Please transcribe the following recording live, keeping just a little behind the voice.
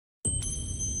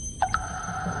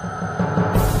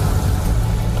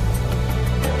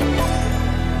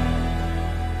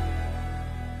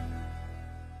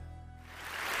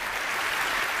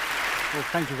Well,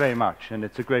 thank you very much, and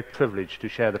it's a great privilege to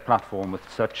share the platform with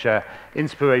such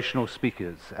inspirational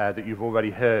speakers that you've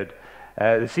already heard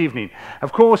this evening.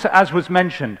 Of course, as was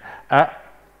mentioned,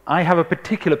 I have a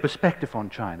particular perspective on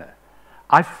China.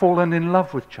 I've fallen in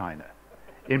love with China.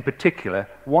 In particular,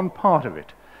 one part of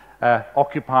it,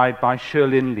 occupied by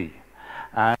Shilin Li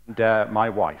and my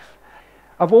wife.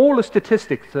 Of all the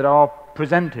statistics that are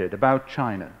presented about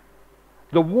China,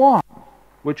 the one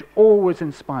which always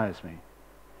inspires me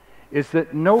is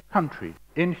that no country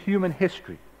in human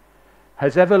history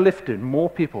has ever lifted more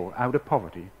people out of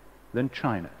poverty than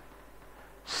China.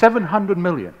 700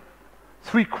 million,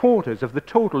 3/4 of the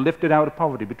total lifted out of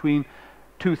poverty between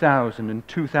 2000 and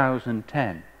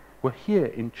 2010 were here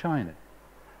in China.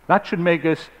 That should make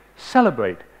us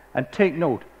celebrate and take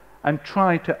note and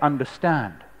try to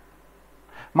understand.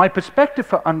 My perspective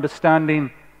for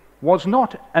understanding was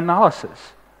not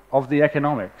analysis of the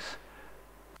economics.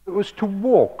 It was to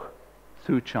walk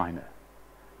through China,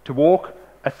 to walk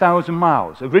 1,000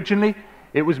 miles. Originally,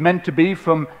 it was meant to be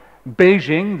from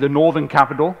Beijing, the northern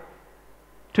capital,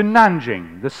 to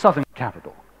Nanjing, the southern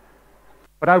capital.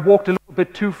 But I walked a little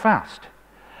bit too fast,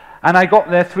 and I got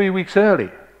there 3 weeks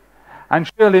early. And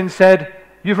Shilin said,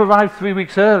 "You've arrived 3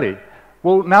 weeks early.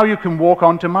 Well, now you can walk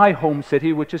on to my home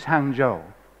city, which is Hangzhou."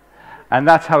 And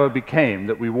that's how it became,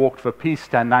 that we walked for peace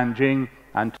to Nanjing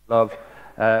and to love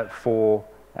for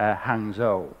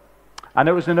Hangzhou. And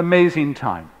it was an amazing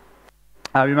time.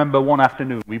 I remember one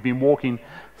afternoon, we've been walking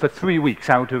for 3 weeks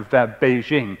out of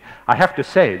Beijing. I have to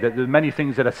say that there are many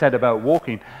things that are said about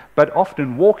walking, but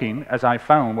often walking, as I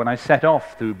found when I set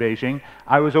off through Beijing,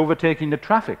 I was overtaking the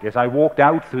traffic as I walked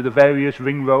out through the various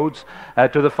ring roads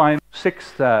to the final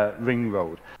 6th ring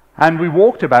road. And we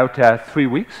walked about 3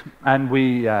 weeks, and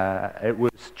it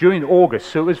was during August,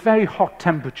 so it was very hot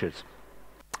temperatures.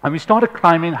 And we started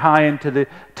climbing high into the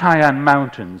Taiyan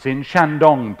Mountains in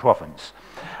Shandong province.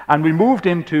 And we moved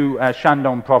into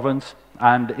Shandong province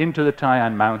and into the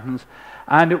Taiyan Mountains,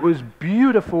 and it was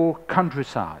beautiful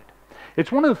countryside.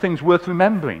 It's one of the things worth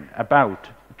remembering about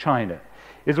China,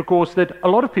 is of course that a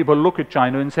lot of people look at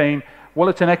China and saying, well,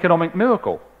 it's an economic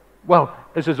miracle. Well,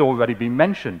 as has already been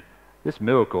mentioned, this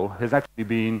miracle has actually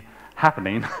been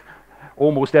happening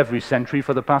almost every century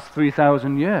for the past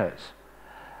 3,000 years.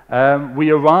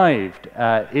 We arrived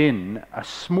in a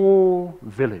small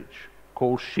village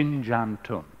called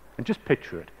Xinjiantun. And just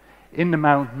picture it. In the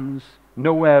mountains,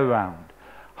 nowhere around.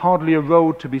 Hardly a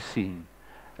road to be seen.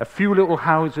 A few little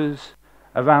houses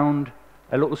around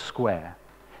a little square.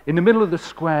 In the middle of the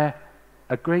square,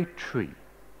 a great tree,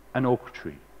 an oak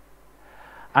tree.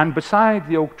 And beside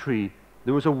the oak tree,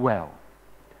 there was a well.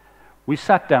 We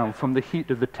sat down from the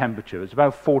heat of the temperature. It was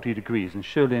about 40 degrees, and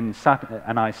Shilin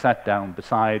and I sat down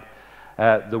beside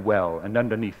the well and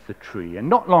underneath the tree. And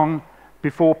not long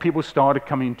before, people started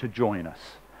coming to join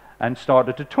us and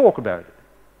started to talk about it,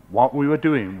 what we were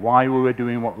doing, why we were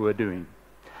doing what we were doing.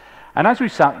 And as we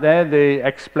sat there, they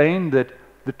explained that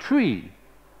the tree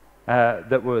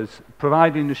that was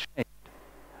providing the shade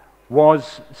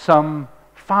was some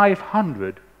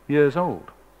 500 years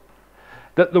old.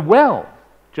 That the well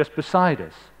just beside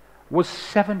us was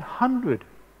 700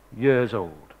 years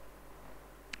old.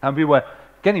 And we were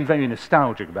getting very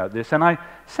nostalgic about this. And I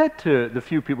said to the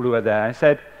few people who were there, I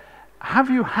said, have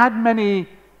you had many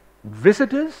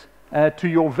visitors to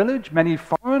your village? Many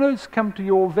foreigners come to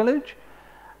your village?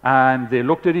 And they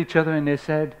looked at each other and they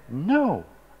said, no.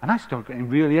 And I started getting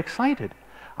really excited.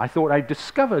 I thought I'd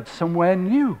discovered somewhere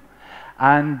new.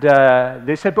 And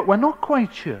they said, but we're not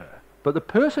quite sure. But the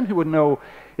person who would know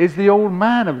is the old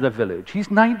man of the village. He's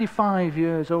 95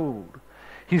 years old.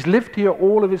 He's lived here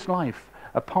all of his life,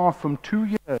 apart from 2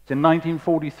 years in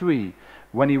 1943,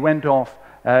 when he went off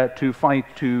to fight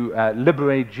to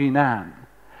liberate Jinan,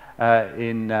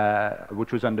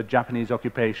 which was under Japanese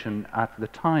occupation at the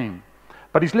time.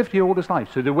 But he's lived here all his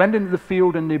life. So they went into the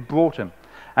field and they brought him.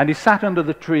 And he sat under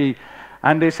the tree,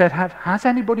 and they said, has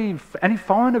anybody, any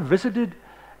foreigner visited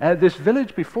this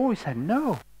village before? He said,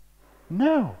 no.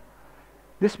 No,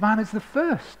 this man is the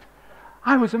first.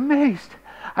 I was amazed.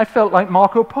 I felt like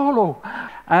Marco Polo.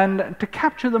 And to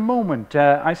capture the moment,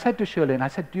 I said to Shirley, I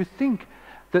said, do you think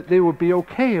that they would be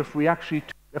okay if we actually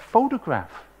took a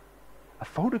photograph? A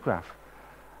photograph?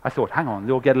 I thought, hang on,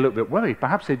 they'll get a little bit worried.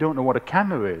 Perhaps they don't know what a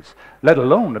camera is, let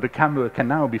alone that a camera can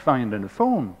now be found in a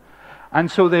phone. And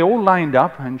so they all lined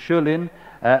up, and Shirley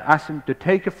asked them to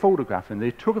take a photograph, and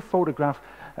they took a photograph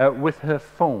with her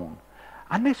phone.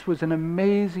 And this was an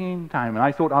amazing time, and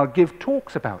I thought I'll give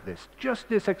talks about this, just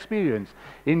this experience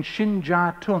in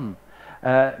Xinjiang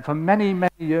for many,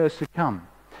 many years to come.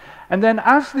 And then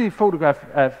as the photograph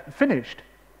finished,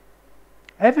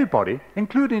 everybody,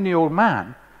 including the old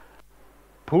man,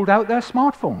 pulled out their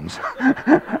smartphones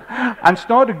and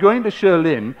started going to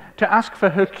Shirlin to ask for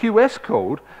her QS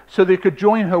code so they could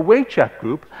join her WeChat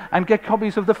group and get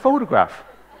copies of the photograph.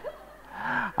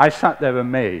 I sat there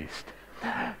amazed.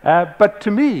 But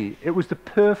to me, it was the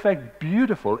perfect,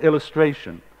 beautiful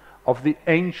illustration of the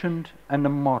ancient and the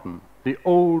modern, the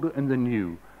old and the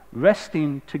new,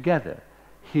 resting together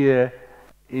here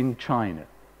in China.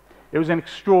 It was an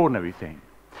extraordinary thing.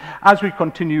 As we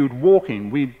continued walking,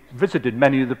 we visited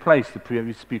many of the places. The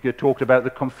previous speaker talked about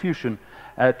the Confucian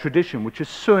tradition, which is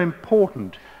so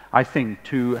important, I think,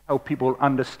 to help people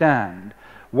understand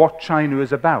what China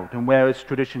is about and where its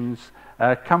traditions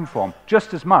come from,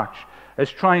 just as much as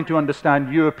trying to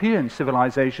understand European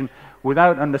civilization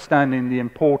without understanding the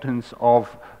importance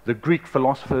of the Greek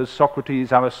philosophers,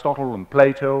 Socrates, Aristotle, and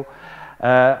Plato,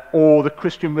 or the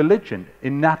Christian religion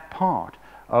in that part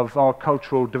of our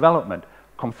cultural development.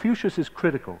 Confucius is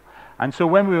critical. And so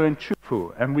when we were in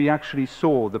Chufu and we actually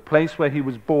saw the place where he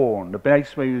was born, the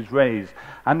place where he was raised,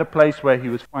 and the place where he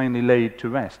was finally laid to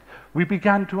rest, we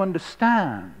began to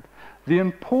understand the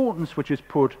importance which is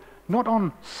put not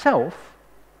on self,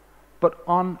 but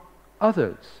on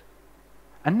others.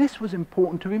 And this was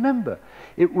important to remember.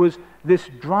 It was this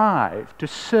drive to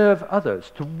serve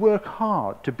others, to work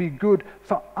hard, to be good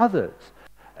for others,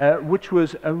 which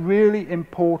was a really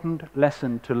important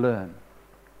lesson to learn.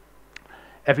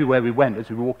 Everywhere we went, as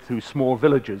we walked through small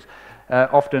villages,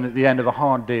 often at the end of a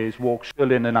hard day's walk,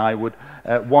 Shirlin and I would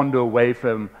wander away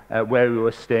from where we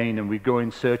were staying, and we'd go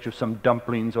in search of some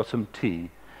dumplings or some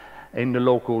tea in the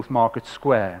local market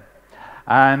square.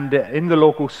 And in the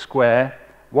local square,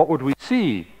 what would we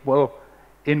see? Well,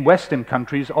 in Western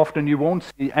countries, often you won't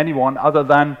see anyone other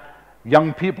than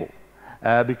young people,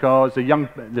 because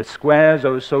the squares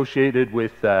are associated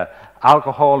with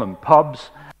alcohol and pubs,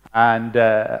 and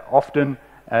often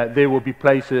there will be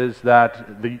places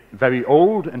that the very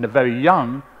old and the very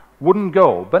young wouldn't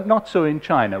go, but not so in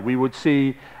China. We would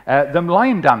see them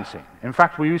line dancing. In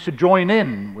fact, we used to join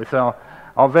in with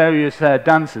our various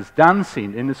dancers,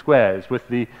 dancing in the squares with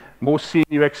the more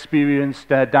senior experienced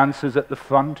dancers at the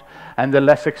front, and the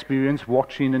less experienced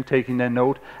watching and taking their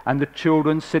note, and the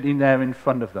children sitting there in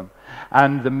front of them,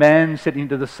 and the men sitting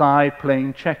to the side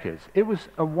playing checkers. It was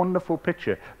a wonderful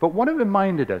picture. But what it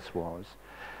reminded us was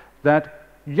that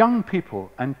young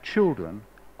people and children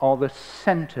are the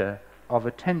center of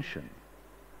attention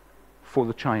for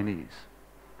the Chinese.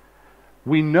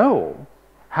 We know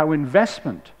how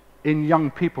investment in young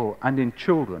people and in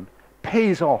children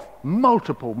pays off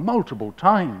multiple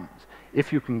times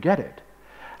if you can get it.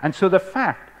 And so the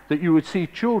fact that you would see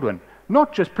children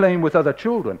not just playing with other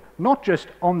children, not just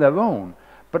on their own,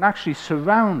 but actually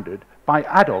surrounded by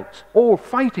adults all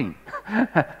fighting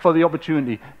for the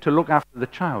opportunity to look after the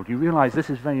child, you realize this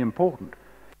is very important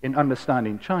in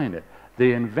understanding China.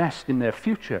 They invest in their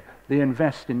future, they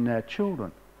invest in their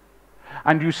children.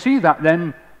 And you see that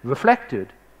then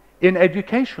reflected in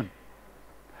education.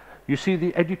 You see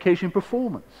the education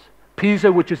performance.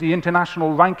 PISA, which is the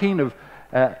international ranking of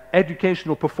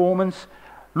educational performance,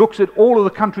 looks at all of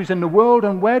the countries in the world,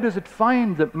 and where does it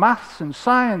find that maths and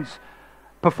science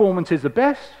performance is the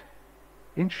best?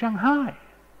 In Shanghai.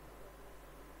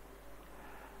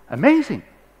 Amazing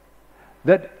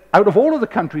that out of all of the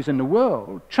countries in the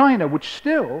world, China, which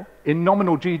still, in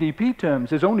nominal GDP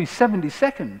terms, is only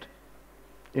 72nd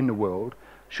in the world,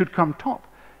 should come top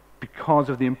because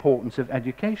of the importance of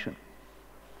education.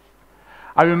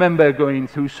 I remember going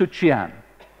through Suqian.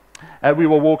 We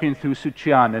were walking through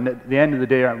Suqian, and at the end of the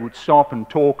day I would stop and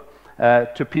talk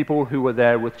to people who were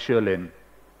there with Shirlin.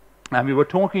 And we were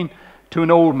talking to an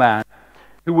old man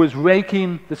who was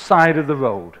raking the side of the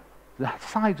road. The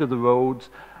sides of the roads,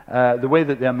 the way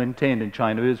that they're maintained in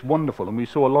China is wonderful, and we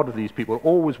saw a lot of these people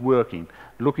always working,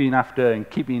 looking after and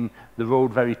keeping the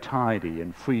road very tidy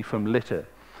and free from litter.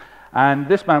 And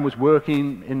this man was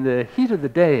working in the heat of the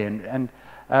day, and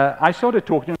I started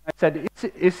talking to him. I said,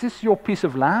 is this your piece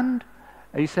of land?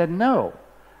 And he said, no.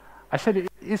 I said,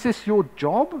 is this your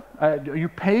job? Are you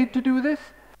paid to do this?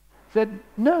 He said,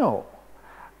 no.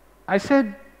 I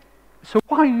said, so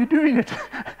why are you doing it?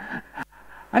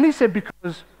 And he said,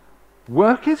 because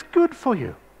work is good for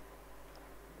you.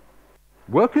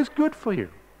 Work is good for you.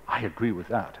 I agree with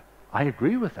that. I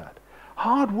agree with that.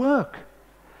 Hard work.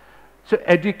 So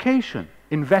education,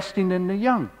 investing in the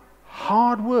young,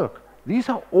 hard work. These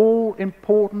are all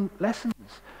important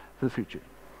lessons for the future.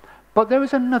 But there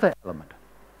is another element.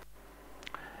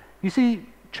 You see,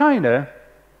 China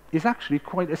is actually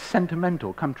quite a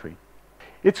sentimental country.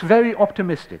 It's very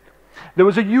optimistic. There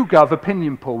was a YouGov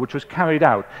opinion poll which was carried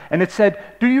out, and it said,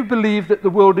 do you believe that the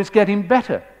world is getting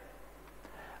better?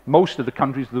 Most of the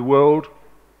countries of the world,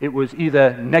 it was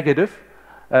either negative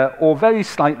or very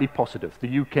slightly positive.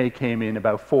 The UK came in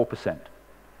about 4%.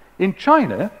 In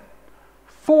China,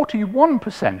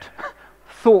 41%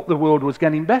 thought the world was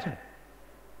getting better.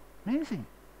 Amazing.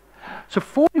 So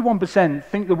 41%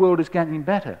 think the world is getting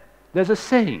better. There's a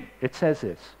saying, it says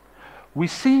this: we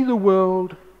see the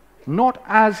world not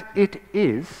as it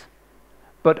is,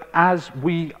 but as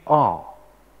we are.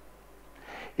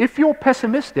 If you're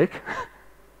pessimistic,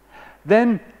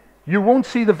 then you won't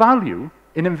see the value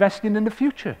in investing in the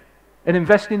future and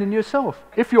investing in yourself.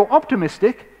 If you're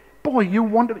optimistic, boy,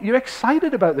 you're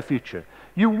excited about the future.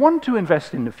 You want to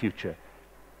invest in the future.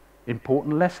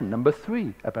 Important lesson number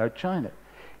 3 about China.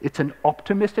 It's an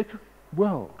optimistic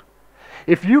world.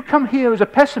 If you come here as a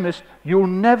pessimist, you'll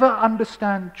never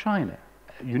understand China.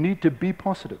 You need to be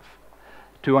positive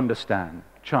to understand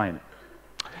China.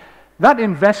 That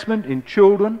investment in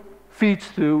children feeds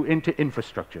through into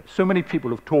infrastructure. So many people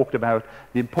have talked about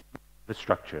the importance of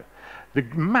infrastructure. The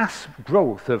mass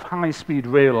growth of high-speed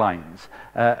rail lines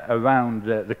around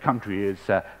the country is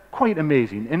quite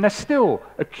amazing. And there's still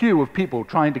a queue of people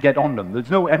trying to get on them. There's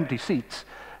no empty seats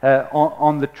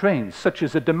on the trains, such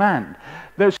as a demand.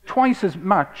 There's twice as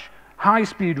much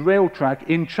high-speed rail track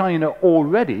in China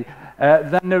already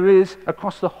than there is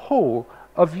across the whole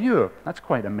of Europe. That's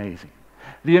quite amazing.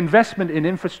 The investment in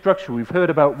infrastructure, we've heard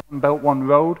about One Belt, One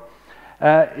Road,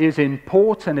 is in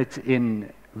ports and it's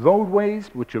in roadways,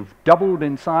 which have doubled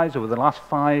in size over the last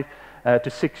 5 to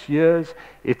 6 years.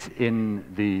 It's in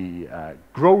the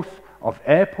growth of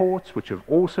airports, which have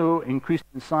also increased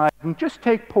in size. And just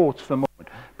take ports for a moment,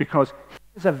 because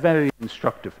here's a very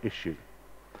instructive issue.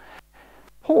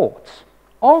 Ports,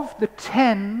 of the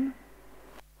 10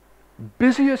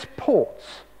 busiest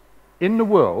ports in the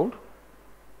world,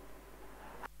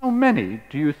 how many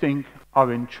do you think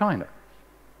are in China?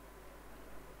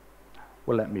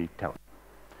 Well, let me tell you.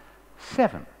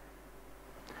 7.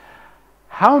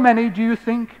 How many do you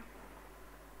think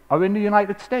are in the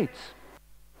United States?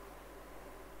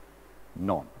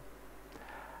 None.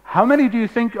 How many do you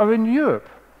think are in Europe?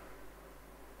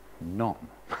 None.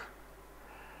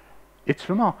 It's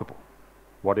remarkable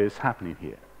what is happening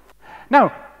here.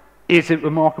 Now, is it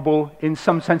remarkable in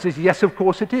some senses? Yes, of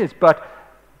course it is, but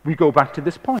we go back to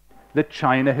this point, that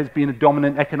China has been a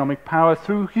dominant economic power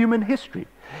through human history.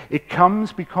 It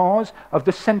comes because of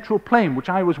the Central Plain, which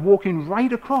I was walking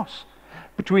right across,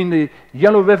 between the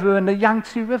Yellow River and the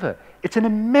Yangtze River. It's an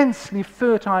immensely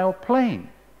fertile plain.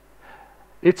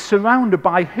 It's surrounded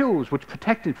by hills which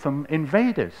protect it from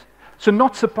invaders. So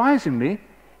not surprisingly,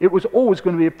 it was always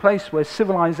going to be a place where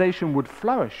civilization would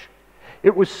flourish.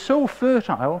 It was so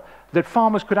fertile that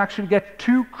farmers could actually get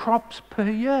 2 crops per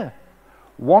year.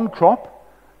 One crop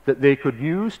that they could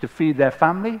use to feed their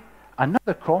family,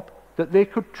 another crop that they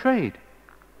could trade.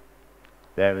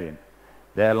 Therein,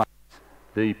 there lies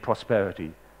the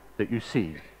prosperity that you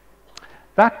see.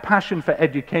 That passion for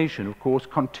education, of course,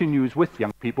 continues with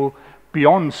young people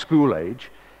beyond school age.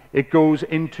 It goes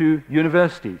into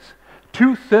universities.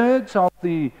 2/3 of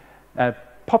the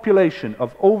population,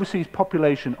 of overseas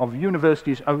population of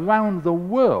universities around the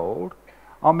world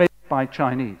are made by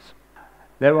Chinese.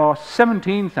 There are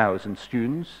 17,000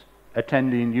 students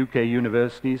attending UK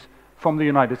universities from the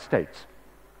United States.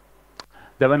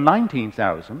 There are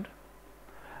 19,000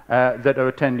 that are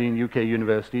attending UK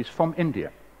universities from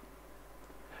India.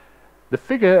 The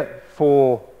figure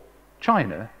for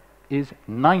China is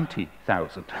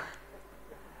 90,000.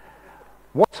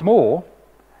 What's more,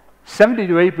 70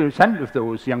 to 80% of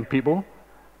those young people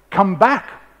come back.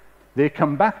 They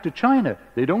come back to China.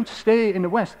 They don't stay in the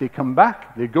West. They come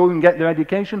back. They go and get their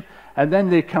education, and then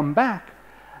they come back.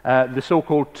 The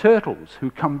so-called turtles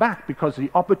who come back because the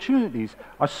opportunities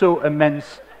are so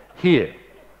immense here.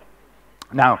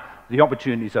 Now, the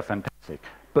opportunities are fantastic.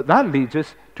 But that leads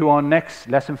us to our next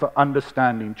lesson for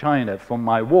understanding China from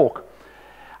my walk.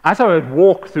 As I would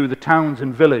walk through the towns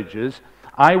and villages,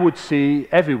 I would see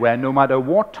everywhere, no matter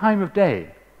what time of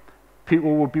day,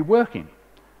 people would be working.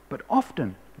 But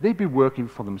often, they'd be working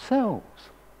for themselves.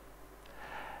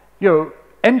 You know,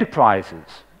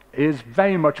 enterprises is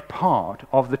very much part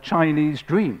of the Chinese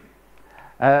dream.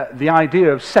 The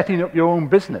idea of setting up your own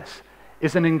business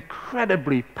is an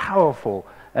incredibly powerful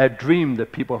dream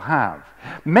that people have.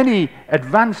 Many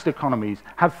advanced economies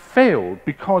have failed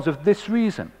because of this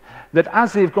reason, that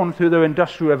as they've gone through their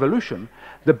industrial revolution,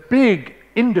 the big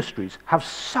industries have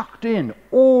sucked in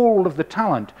all of the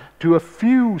talent to a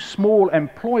few small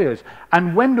employers.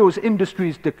 And when those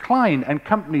industries decline and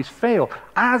companies fail,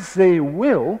 as they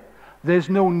will, there's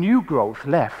no new growth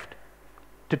left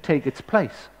to take its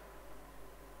place.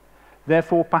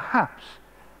 Therefore, perhaps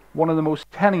one of the most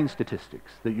telling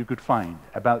statistics that you could find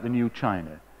about the new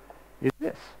China is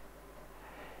this,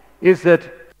 is that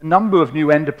the number of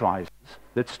new enterprises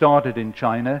that started in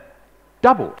China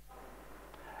doubled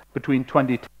between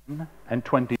 2010 and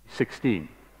 2016.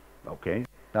 Okay,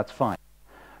 that's fine.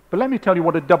 But let me tell you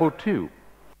what it doubled to.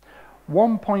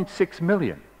 1.6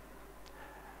 million.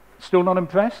 Still not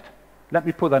impressed? Let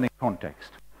me put that in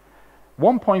context.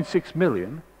 1.6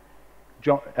 million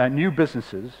new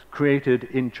businesses created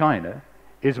in China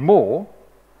is more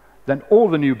than all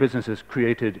the new businesses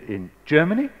created in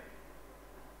Germany,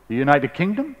 the United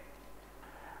Kingdom,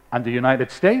 and the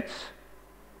United States,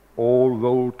 all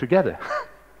rolled together.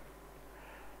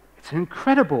 It's an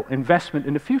incredible investment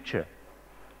in the future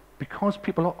because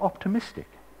people are optimistic,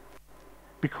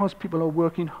 because people are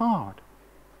working hard,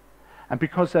 and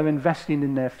because they're investing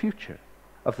in their future,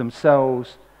 of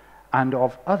themselves and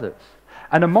of others.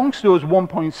 And amongst those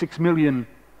 1.6 million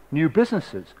new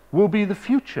businesses will be the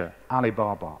future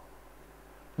Alibaba,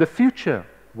 the future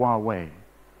Huawei,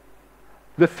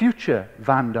 the future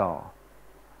Vandar,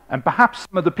 and perhaps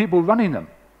some of the people running them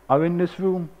are in this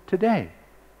room today.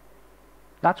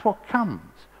 That's what comes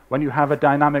when you have a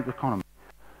dynamic economy,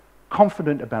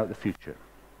 confident about the future.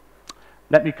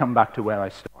 Let me come back to where I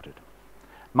started.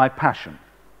 My passion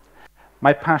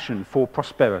for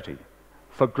prosperity,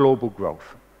 for global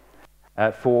growth,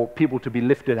 for people to be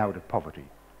lifted out of poverty.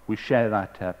 We share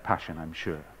that passion, I'm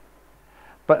sure.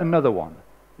 But another one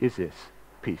is this: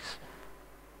 peace.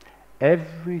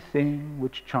 Everything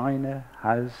which China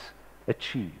has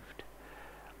achieved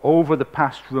over the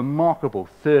past remarkable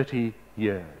 30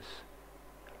 years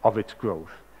of its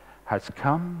growth has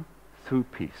come through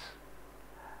peace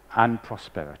and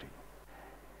prosperity.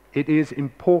 It is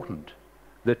important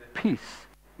that peace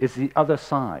is the other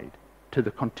side to the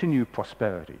continued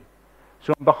prosperity.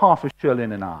 So on behalf of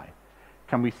Shirlyn and I,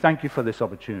 can we thank you for this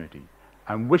opportunity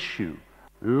and wish you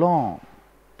long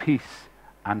peace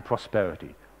and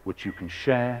prosperity, which you can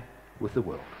share with the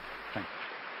world.